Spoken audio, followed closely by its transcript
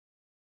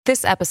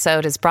This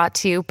episode is brought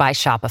to you by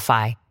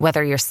Shopify.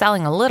 Whether you're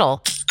selling a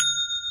little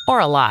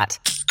or a lot,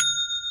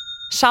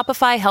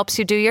 Shopify helps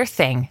you do your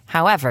thing,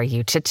 however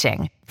you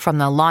cha-ching. From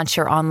the launch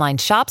your online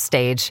shop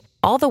stage,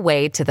 all the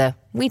way to the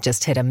we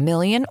just hit 1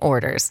 million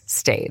orders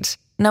stage.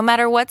 No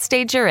matter what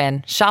stage you're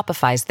in,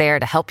 Shopify's there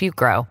to help you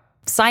grow.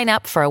 Sign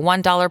up for a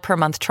 $1 per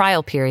month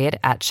trial period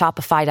at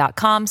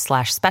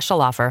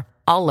shopify.com/special offer,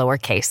 all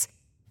lowercase.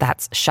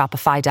 That's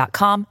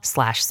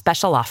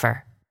shopify.com/special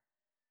offer.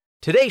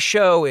 Today's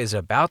show is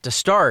about to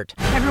start.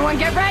 Everyone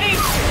get ready!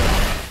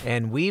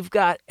 And we've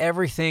got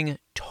everything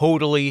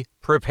totally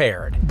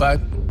prepared.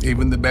 But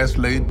even the best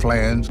laid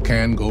plans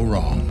can go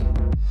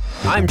wrong.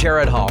 I'm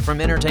Jared Hall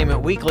from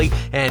Entertainment Weekly,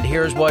 and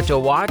here's what to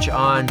watch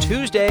on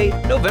Tuesday,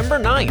 November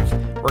 9th.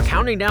 We're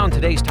counting down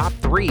today's top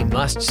 3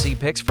 must-see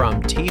picks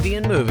from TV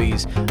and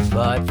movies.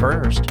 But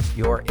first,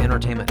 your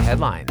entertainment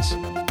headlines.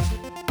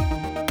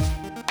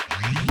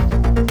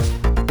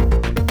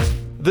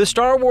 The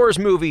Star Wars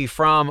movie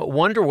from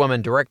Wonder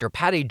Woman director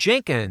Patty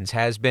Jenkins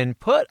has been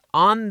put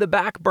on the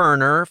back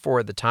burner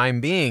for the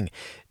time being.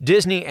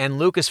 Disney and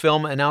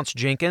Lucasfilm announced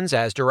Jenkins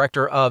as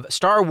director of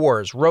Star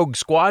Wars Rogue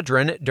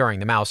Squadron during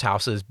the Mouse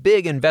House's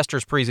big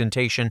investors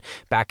presentation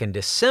back in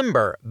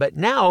December. But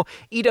now,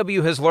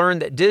 EW has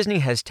learned that Disney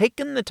has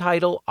taken the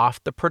title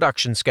off the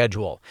production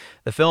schedule.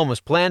 The film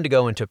was planned to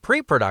go into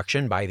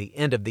pre-production by the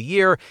end of the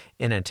year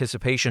in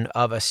anticipation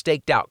of a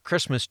staked-out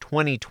Christmas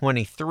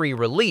 2023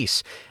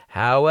 release.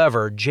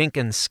 However,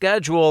 Jenkins'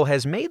 schedule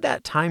has made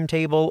that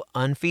timetable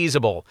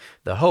unfeasible.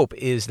 The hope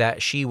is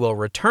that she will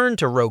return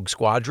to Rogue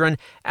Squadron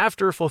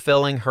after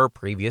fulfilling her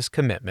previous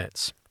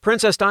commitments.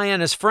 Princess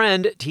Diana's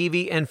friend,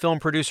 TV and film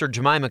producer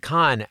Jemima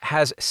Khan,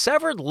 has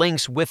severed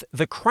links with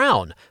The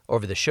Crown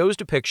over the show's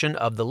depiction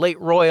of the late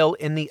royal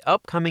in the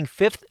upcoming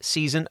 5th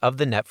season of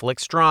the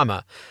Netflix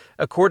drama.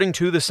 According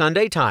to the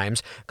Sunday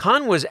Times,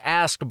 Khan was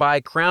asked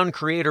by Crown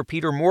creator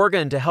Peter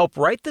Morgan to help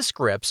write the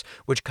scripts,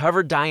 which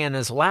covered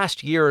Diana's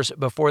last years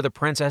before the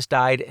princess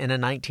died in a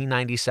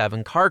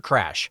 1997 car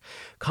crash.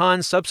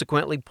 Khan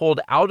subsequently pulled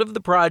out of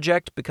the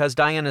project because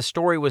Diana's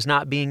story was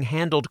not being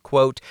handled,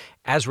 quote,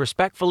 as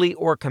respectfully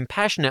or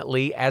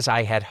compassionately as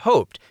I had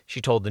hoped, she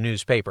told the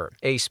newspaper.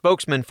 A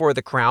spokesman for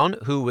The Crown,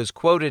 who was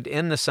quoted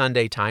in the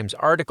Sunday Times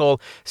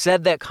article,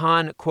 said that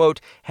Khan,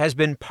 quote, has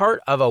been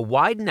part of a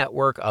wide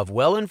network of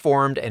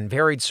well-informed and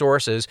varied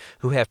sources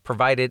who have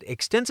provided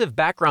extensive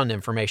background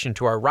information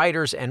to our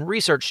writers and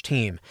research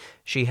team.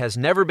 She has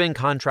never been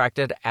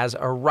contracted as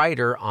a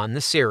writer on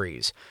the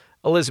series.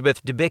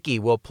 Elizabeth Debicki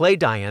will play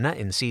Diana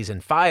in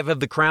Season 5 of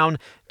The Crown,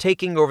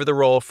 taking over the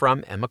role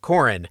from Emma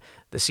Corrin.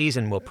 The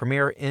season will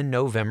premiere in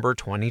November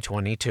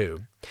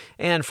 2022.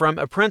 And from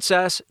a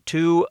princess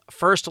to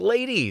first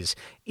ladies,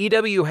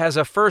 EW has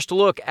a first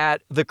look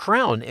at The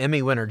Crown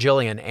Emmy winner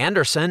Gillian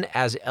Anderson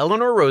as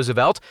Eleanor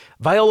Roosevelt,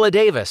 Viola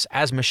Davis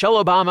as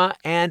Michelle Obama,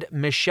 and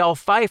Michelle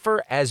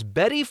Pfeiffer as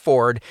Betty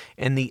Ford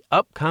in the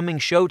upcoming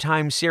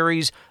Showtime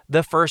series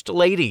The First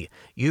Lady.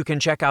 You can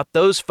check out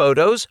those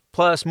photos,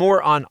 plus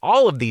more on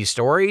all of these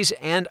stories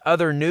and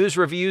other news,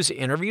 reviews,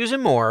 interviews,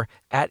 and more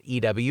at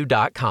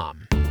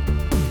EW.com.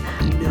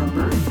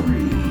 Number 3.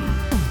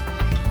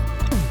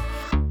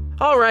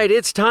 All right,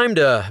 it's time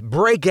to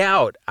break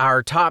out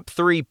our top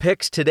 3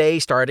 picks today,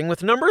 starting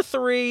with number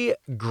 3,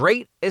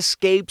 Great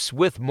Escapes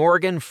with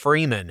Morgan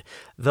Freeman.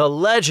 The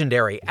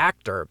legendary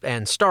actor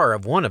and star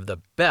of one of the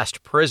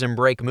best prison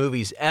break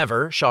movies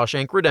ever,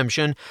 Shawshank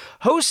Redemption,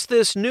 hosts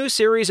this new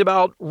series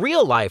about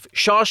real-life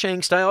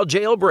Shawshank-style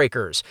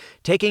jailbreakers,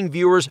 taking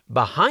viewers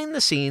behind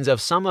the scenes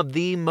of some of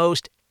the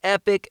most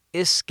epic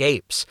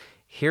escapes.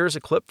 Here's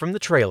a clip from the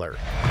trailer.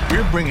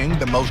 We're bringing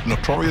the most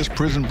notorious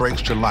prison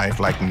breaks to life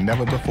like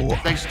never before.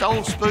 They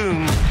stole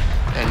spoons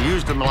and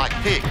used them like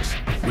picks.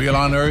 We'll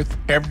unearth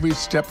every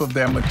step of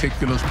their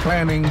meticulous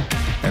planning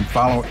and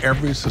follow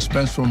every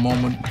suspenseful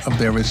moment of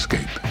their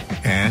escape.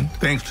 And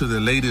thanks to the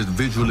latest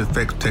visual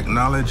effects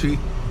technology,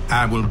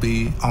 I will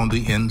be on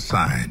the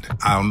inside.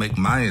 I'll make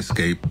my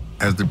escape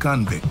as the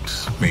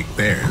convicts make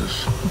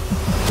theirs.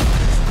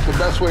 The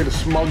best way to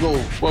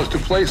smuggle was to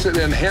place it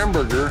in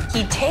hamburger.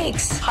 He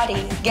takes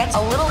putty, gets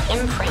a little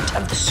imprint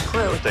of the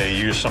screw. They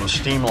use some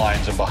steam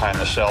lines in behind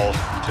the cells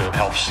to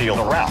help seal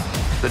the route.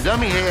 The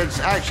dummy heads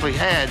actually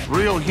had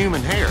real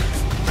human hair.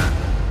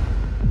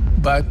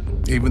 But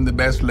even the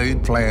best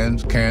laid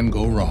plans can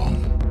go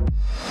wrong.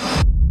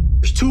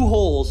 There's 2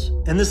 holes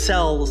in the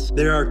cells.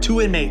 There are 2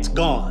 inmates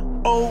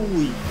gone.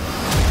 Holy.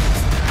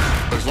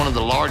 It was one of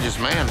the largest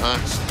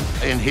manhunts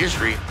in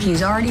history.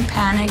 He's already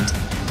panicked,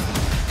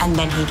 and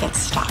then he gets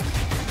stuck.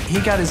 He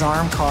got his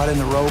arm caught in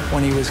the rope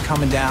when he was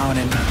coming down,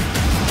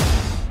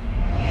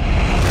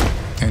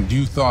 And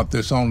you thought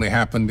this only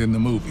happened in the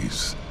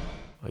movies.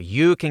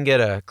 You can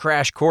get a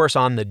crash course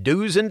on the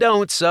do's and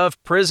don'ts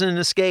of prison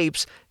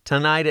escapes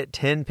tonight at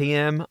 10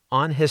 p.m.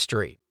 on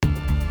History.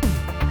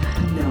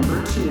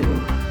 Number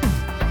 2.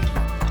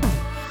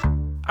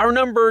 Our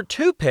number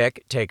 2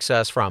 pick takes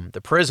us from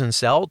the prison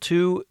cell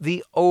to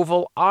the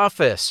Oval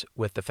Office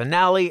with the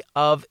finale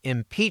of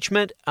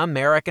Impeachment: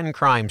 American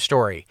Crime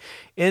Story.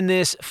 In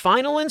this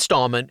final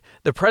installment,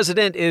 the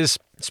president is,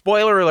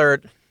 spoiler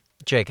alert,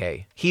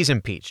 JK, he's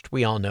impeached.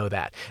 We all know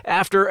that.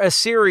 After a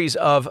series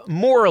of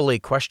morally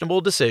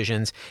questionable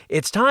decisions,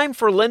 it's time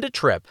for Linda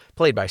Tripp,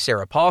 played by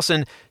Sarah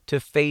Paulson,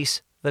 to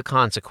face the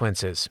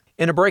consequences.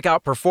 In a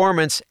breakout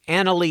performance,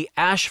 Annalee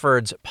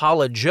Ashford's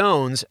Paula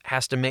Jones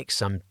has to make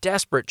some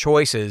desperate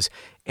choices,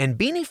 and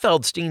Beanie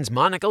Feldstein's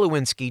Monica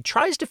Lewinsky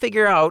tries to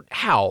figure out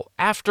how,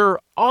 after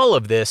all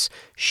of this,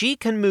 she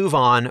can move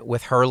on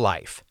with her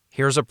life.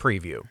 Here's a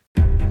preview.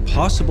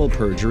 Possible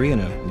perjury in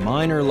a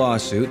minor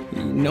lawsuit,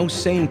 no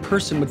sane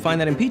person would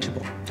find that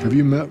impeachable. Have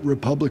you met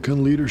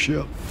Republican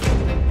leadership?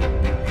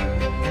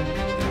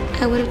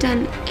 I would have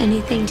done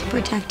anything to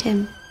protect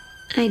him.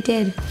 I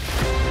did.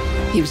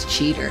 He was a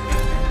cheater.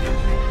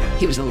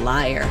 He was a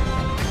liar.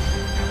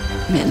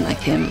 Men like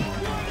him,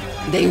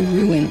 they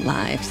ruin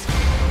lives.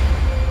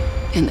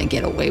 And they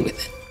get away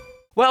with it.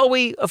 Well,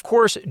 we, of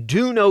course,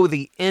 do know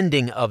the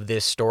ending of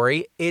this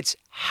story. It's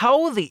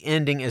how the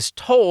ending is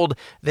told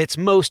that's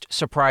most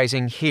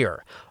surprising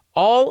here.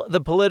 All the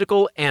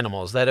political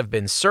animals that have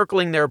been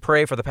circling their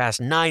prey for the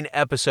past 9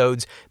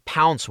 episodes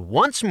pounce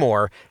once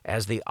more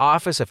as the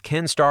Office of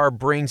Ken Starr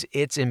brings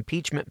its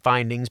impeachment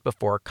findings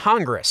before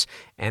Congress,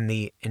 and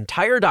the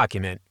entire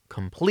document,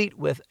 complete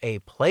with a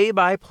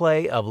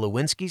play-by-play of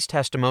Lewinsky's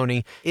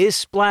testimony, is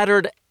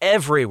splattered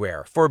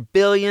everywhere for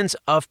billions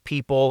of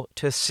people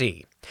to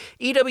see.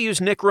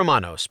 EW's Nick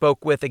Romano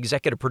spoke with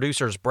executive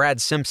producers Brad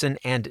Simpson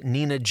and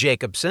Nina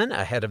Jacobson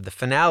ahead of the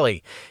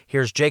finale.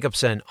 Here's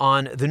Jacobson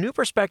on the new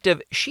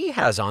perspective she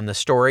has on the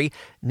story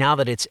now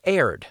that it's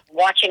aired.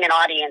 Watching an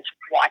audience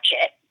watch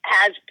it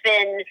has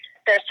been,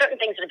 there are certain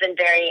things that have been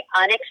very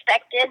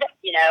unexpected.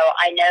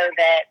 I know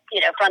that,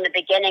 from the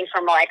beginning,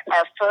 from like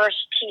our first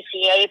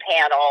TCA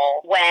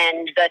panel,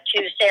 when the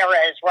two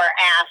Sarahs were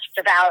asked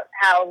about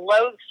how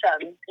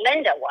loathsome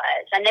Linda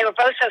was, and they were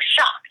both so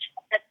shocked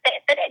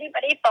that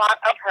anybody thought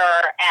of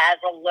her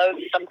as a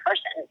loathsome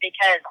person,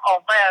 because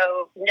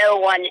although no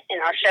one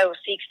in our show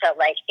seeks to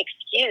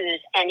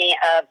excuse any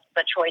of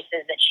the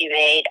choices that she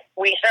made,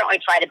 we certainly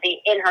try to be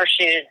in her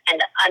shoes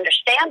and to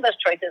understand those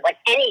choices like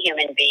any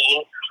human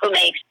being who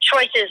makes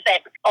choices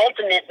that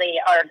ultimately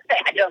are,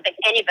 I don't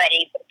think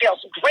anybody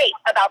feels great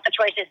about the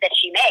choices that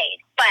she made.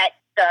 But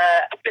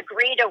the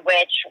degree to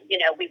which,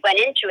 we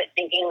went into it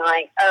thinking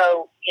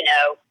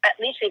at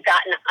least we've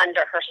gotten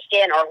under her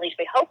skin, or at least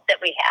we hope that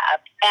we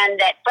have. And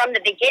that from the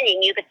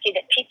beginning, you could see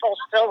that people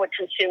still would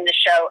consume the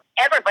show.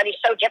 Everybody's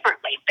so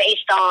differently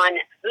based on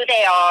who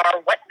they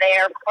are, what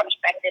their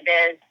perspective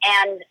is.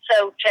 And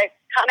so to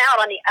come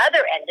out on the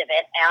other end of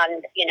it,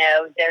 and,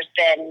 there's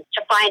been,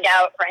 to find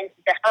out, for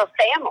instance, that her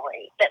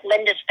family, that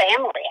Linda's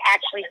family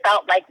actually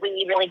felt like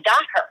we really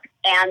got her,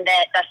 and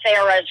that the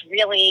Sarahs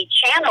really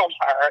channeled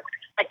her.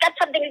 That's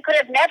something we could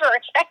have never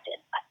expected,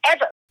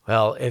 ever.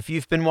 Well, if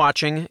you've been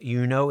watching,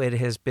 you know it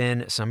has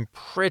been some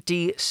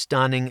pretty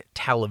stunning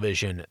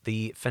television.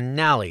 The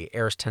finale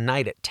airs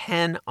tonight at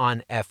 10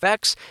 on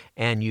FX,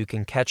 and you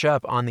can catch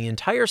up on the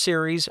entire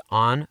series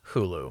on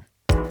Hulu.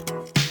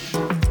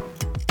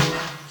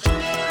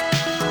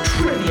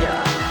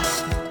 Trivia.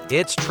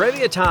 It's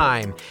trivia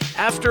time.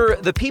 After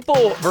The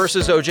People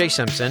vs. O.J.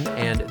 Simpson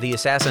and the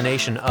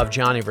assassination of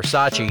Gianni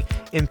Versace,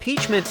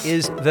 impeachment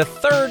is the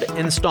 3rd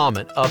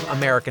installment of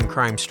American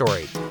Crime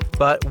Story.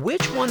 But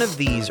which one of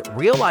these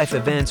real-life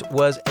events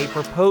was a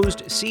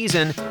proposed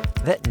season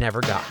that never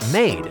got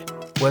made?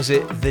 Was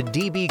it the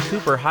D.B.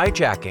 Cooper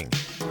hijacking,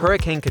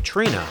 Hurricane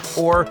Katrina,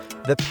 or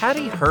the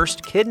Patty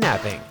Hearst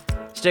kidnapping?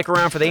 Stick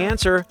around for the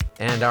answer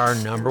and our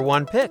number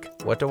 1 pick.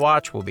 What to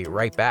watch, we'll be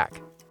right back.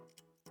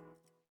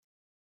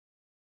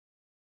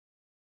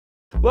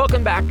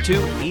 Welcome back to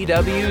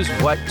EW's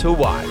What to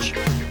Watch.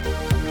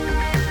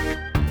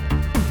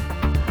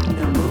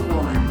 Number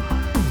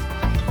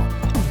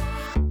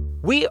 1.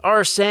 We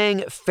are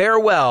saying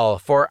farewell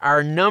for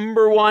our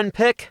number 1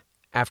 pick.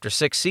 After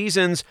 6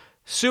 seasons,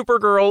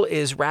 Supergirl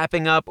is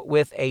wrapping up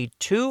with a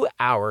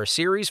 2-hour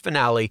series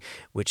finale,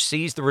 which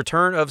sees the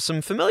return of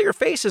some familiar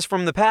faces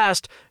from the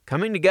past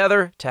coming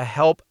together to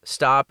help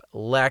stop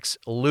Lex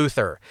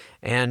Luthor.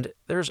 And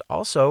there's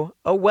also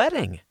a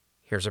wedding.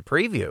 Here's a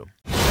preview.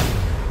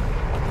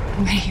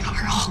 They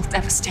are all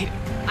devastated.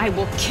 I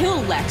will kill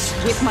Lex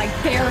with my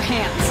bare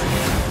hands.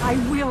 I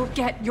will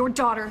get your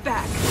daughter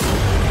back.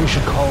 We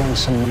should call in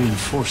some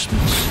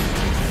reinforcements.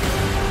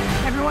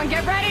 Everyone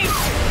get ready!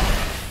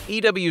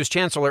 EW's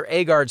Chancellor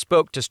Agard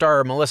spoke to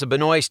star Melissa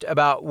Benoist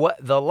about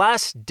what the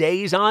last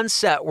days on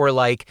set were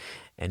like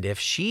and if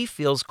she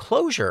feels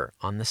closure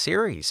on the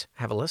series.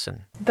 Have a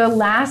listen. The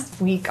last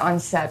week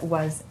on set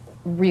was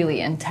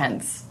really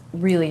intense,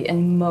 really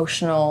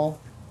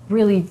emotional,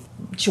 really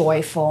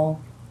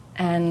joyful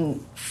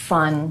and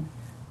fun,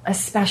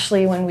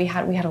 especially when we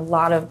had a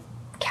lot of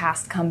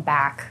cast come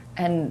back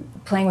And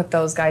playing with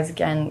those guys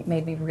again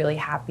made me really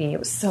happy. It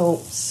was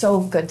so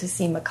good to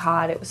see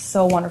Makad. It was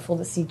so wonderful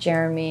to see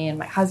Jeremy, and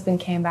my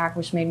husband came back,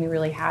 which made me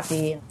really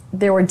happy.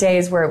 There were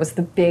days where it was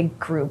the big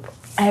group,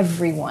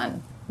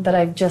 everyone that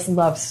I just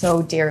love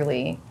so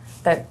dearly,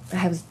 that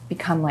has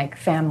become like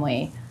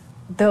family.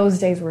 Those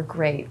days were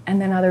great. And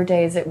then other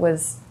days it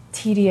was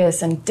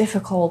tedious and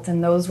difficult,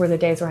 and those were the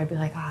days where I'd be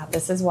like,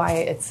 this is why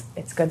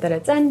it's good that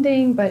it's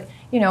ending. But,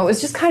 it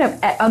was just kind of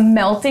a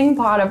melting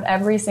pot of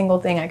every single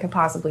thing I could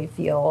possibly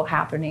feel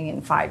happening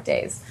in 5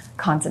 days,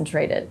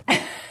 concentrated.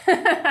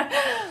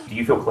 Do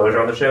you feel closure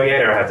on the show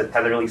yet, or has it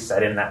really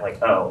set in that,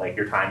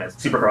 your time as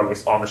Supergirl, at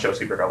least on the show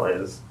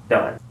Supergirl, is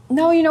done?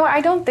 No,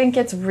 I don't think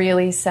it's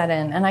really set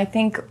in. And I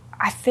think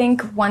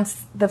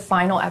once the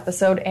final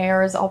episode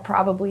airs, I'll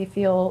probably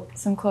feel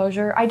some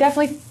closure. I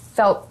definitely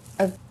felt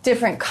a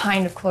different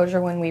kind of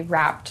closure when we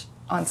wrapped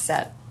on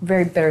set.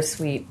 Very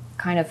bittersweet.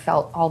 Kind of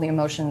felt all the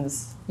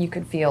emotions you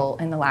could feel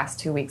in the last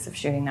 2 weeks of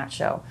shooting that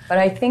show. But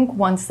I think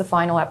once the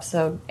final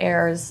episode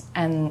airs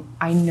and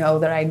I know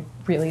that I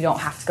really don't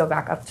have to go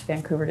back up to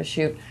Vancouver to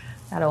shoot,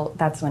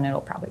 that's when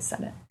it'll probably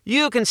set in.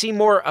 You can see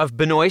more of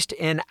Benoist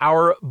in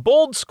our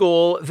Bold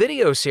School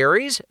video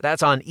series.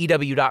 That's on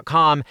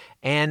EW.com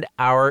and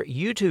our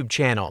YouTube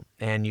channel.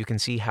 And you can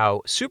see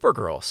how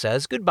Supergirl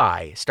says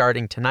goodbye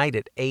starting tonight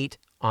at 8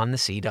 on the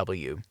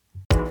CW.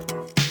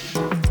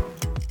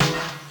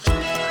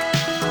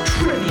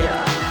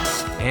 Trivia.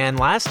 And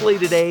lastly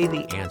today,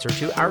 the answer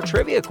to our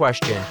trivia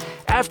question.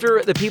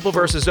 After The People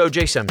vs.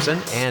 O.J. Simpson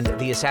and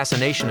the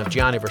assassination of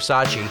Gianni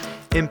Versace,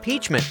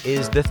 Impeachment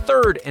is the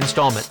third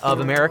installment of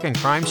American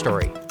Crime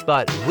Story.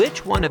 But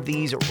which one of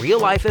these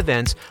real-life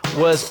events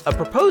was a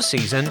proposed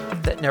season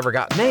that never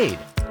got made?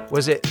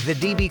 Was it the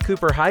D.B.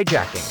 Cooper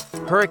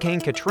hijacking,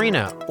 Hurricane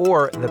Katrina,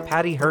 or the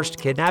Patty Hearst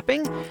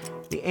kidnapping?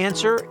 The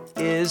answer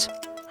is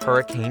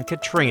Hurricane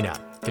Katrina.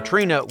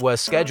 Katrina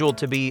was scheduled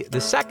to be the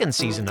second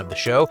season of the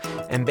show,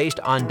 and based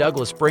on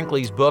Douglas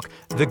Brinkley's book,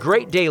 The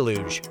Great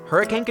Deluge,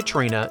 Hurricane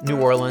Katrina, New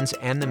Orleans,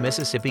 and the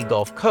Mississippi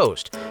Gulf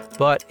Coast.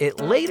 But it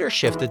later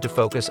shifted to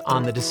focus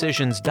on the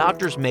decisions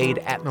doctors made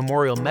at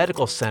Memorial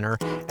Medical Center,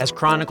 as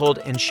chronicled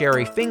in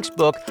Sherry Fink's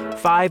book,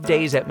 5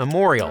 Days at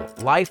Memorial,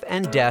 Life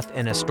and Death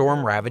in a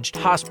Storm-Ravaged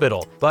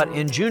Hospital. But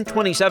in June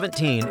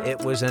 2017, it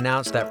was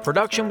announced that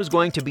production was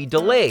going to be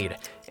delayed.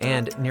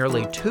 And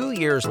nearly 2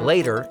 years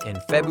later, in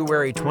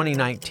February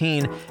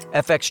 2019,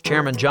 FX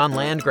chairman John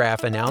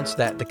Landgraf announced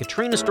that the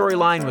Katrina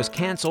storyline was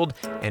canceled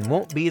and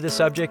won't be the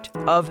subject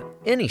of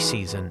any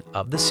season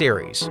of the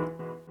series.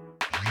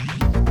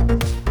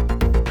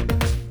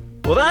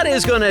 Well, that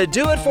is going to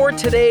do it for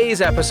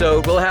today's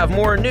episode. We'll have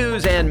more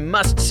news and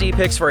must-see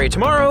picks for you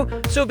tomorrow,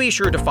 so be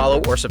sure to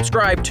follow or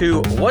subscribe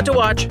to What to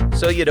Watch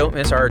so you don't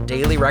miss our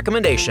daily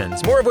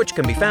recommendations, more of which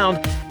can be found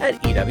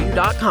at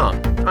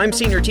EW.com. I'm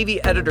Senior TV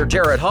Editor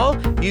Jared Hall.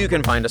 You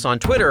can find us on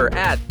Twitter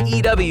at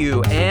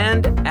EW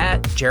and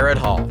at Jared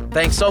Hall.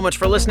 Thanks so much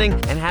for listening,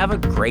 and have a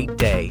great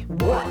day.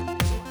 What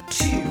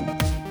to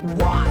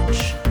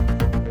watch?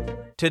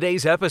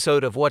 Today's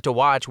episode of What to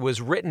Watch was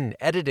written,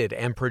 edited,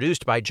 and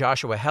produced by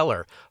Joshua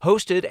Heller,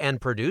 hosted and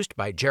produced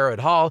by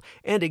Jared Hall,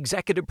 and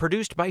executive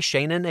produced by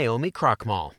Shana Naomi Krochmal.